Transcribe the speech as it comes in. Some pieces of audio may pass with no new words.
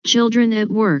Children at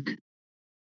work.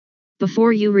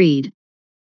 Before you read.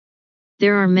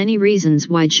 There are many reasons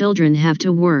why children have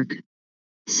to work.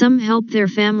 Some help their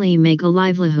family make a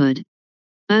livelihood.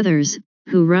 Others,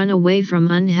 who run away from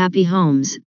unhappy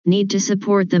homes, need to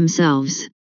support themselves.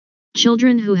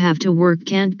 Children who have to work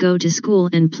can't go to school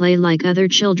and play like other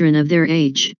children of their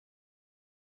age.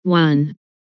 1.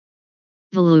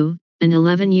 Valu, an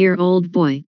 11-year-old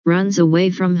boy, runs away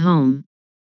from home.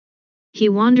 He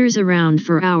wanders around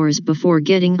for hours before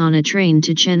getting on a train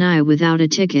to Chennai without a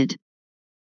ticket.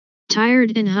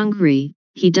 Tired and hungry,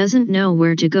 he doesn't know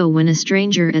where to go when a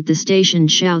stranger at the station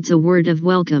shouts a word of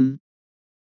welcome.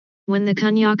 When the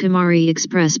Kanyakumari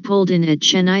Express pulled in at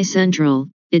Chennai Central,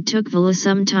 it took Valu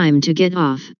some time to get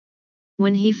off.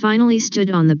 When he finally stood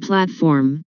on the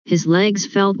platform, his legs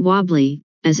felt wobbly,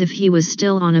 as if he was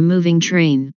still on a moving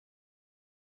train.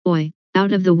 "Oi,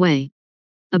 out of the way!"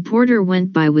 A porter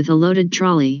went by with a loaded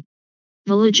trolley.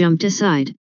 Valu jumped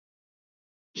aside.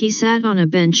 He sat on a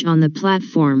bench on the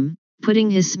platform, putting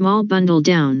his small bundle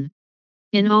down.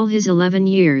 In all his 11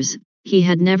 years, he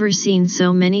had never seen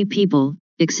so many people,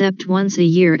 except once a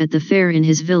year at the fair in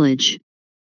his village.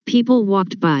 People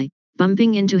walked by,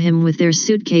 bumping into him with their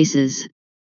suitcases.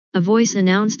 A voice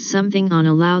announced something on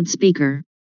a loudspeaker.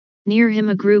 Near him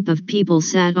a group of people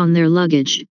sat on their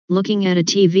luggage, looking at a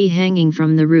TV hanging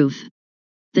from the roof.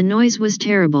 The noise was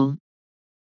terrible.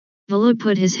 Valu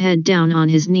put his head down on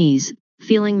his knees,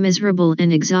 feeling miserable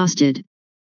and exhausted.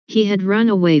 He had run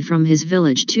away from his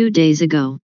village 2 days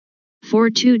ago. For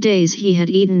 2 days he had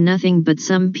eaten nothing but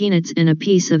some peanuts and a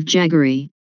piece of jaggery.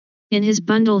 In his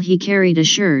bundle he carried a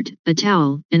shirt, a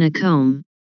towel, and a comb.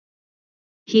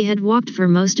 He had walked for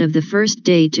most of the first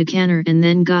day to Kannur and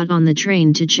then got on the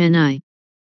train to Chennai.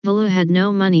 Valu had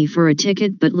no money for a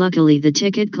ticket, but luckily the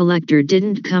ticket collector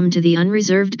didn't come to the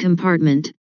unreserved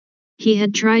compartment. He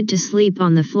had tried to sleep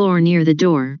on the floor near the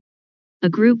door. A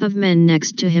group of men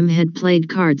next to him had played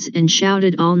cards and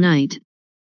shouted all night.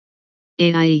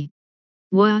 "Ai!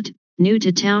 What, new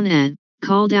to town eh?"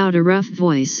 called out a rough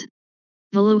voice.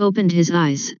 Valu opened his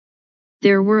eyes.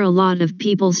 There were a lot of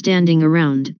people standing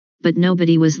around, but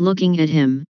nobody was looking at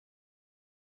him.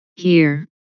 "Here.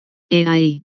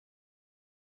 Ai!"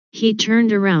 He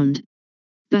turned around.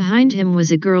 Behind him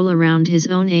was a girl around his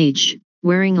own age,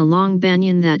 wearing a long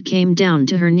banyan that came down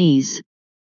to her knees.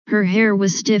 Her hair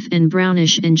was stiff and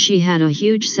brownish and she had a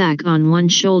huge sack on one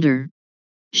shoulder.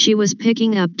 She was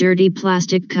picking up dirty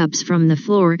plastic cups from the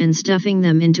floor and stuffing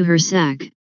them into her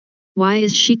sack. "Why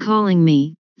is she calling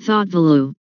me?" thought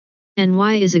Valu. "And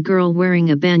why is a girl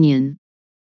wearing a banyan?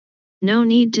 No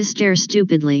need to stare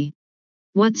stupidly.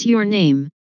 What's your name?"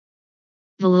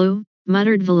 "Valu,"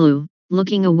 muttered Valu,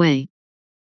 looking away.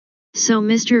 "So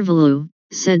Mr. Valu,"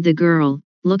 said the girl,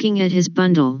 looking at his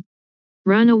bundle.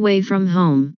 "Run away from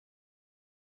home?"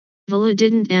 Valu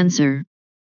didn't answer.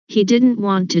 He didn't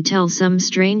want to tell some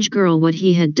strange girl what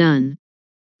he had done.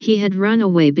 He had run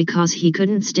away because he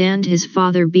couldn't stand his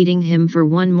father beating him for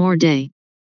one more day.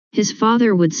 His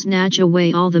father would snatch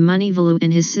away all the money Valu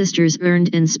and his sisters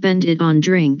earned and spend it on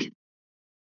drink.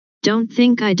 "Don't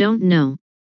think I don't know.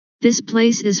 This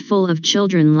place is full of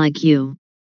children like you.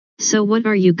 So what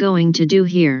are you going to do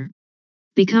here?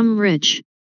 Become rich?"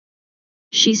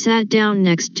 She sat down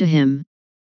next to him.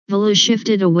 Valu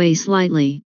shifted away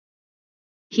slightly.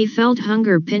 He felt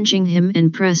hunger pinching him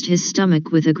and pressed his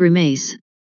stomach with a grimace.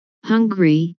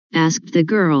 "Hungry?" asked the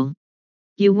girl.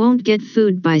 "You won't get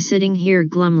food by sitting here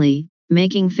glumly,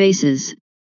 making faces.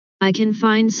 I can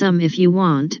find some if you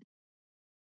want."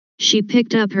 She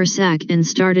picked up her sack and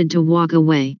started to walk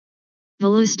away.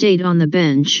 Valu stayed on the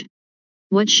bench.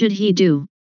 What should he do?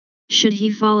 Should he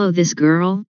follow this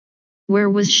girl? Where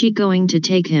was she going to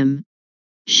take him?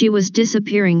 She was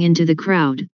disappearing into the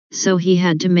crowd, so he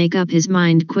had to make up his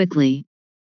mind quickly.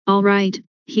 "All right,"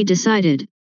 he decided.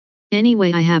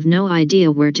 "Anyway, I have no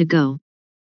idea where to go."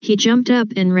 He jumped up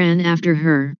and ran after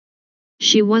her.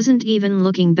 She wasn't even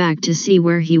looking back to see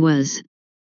where he was.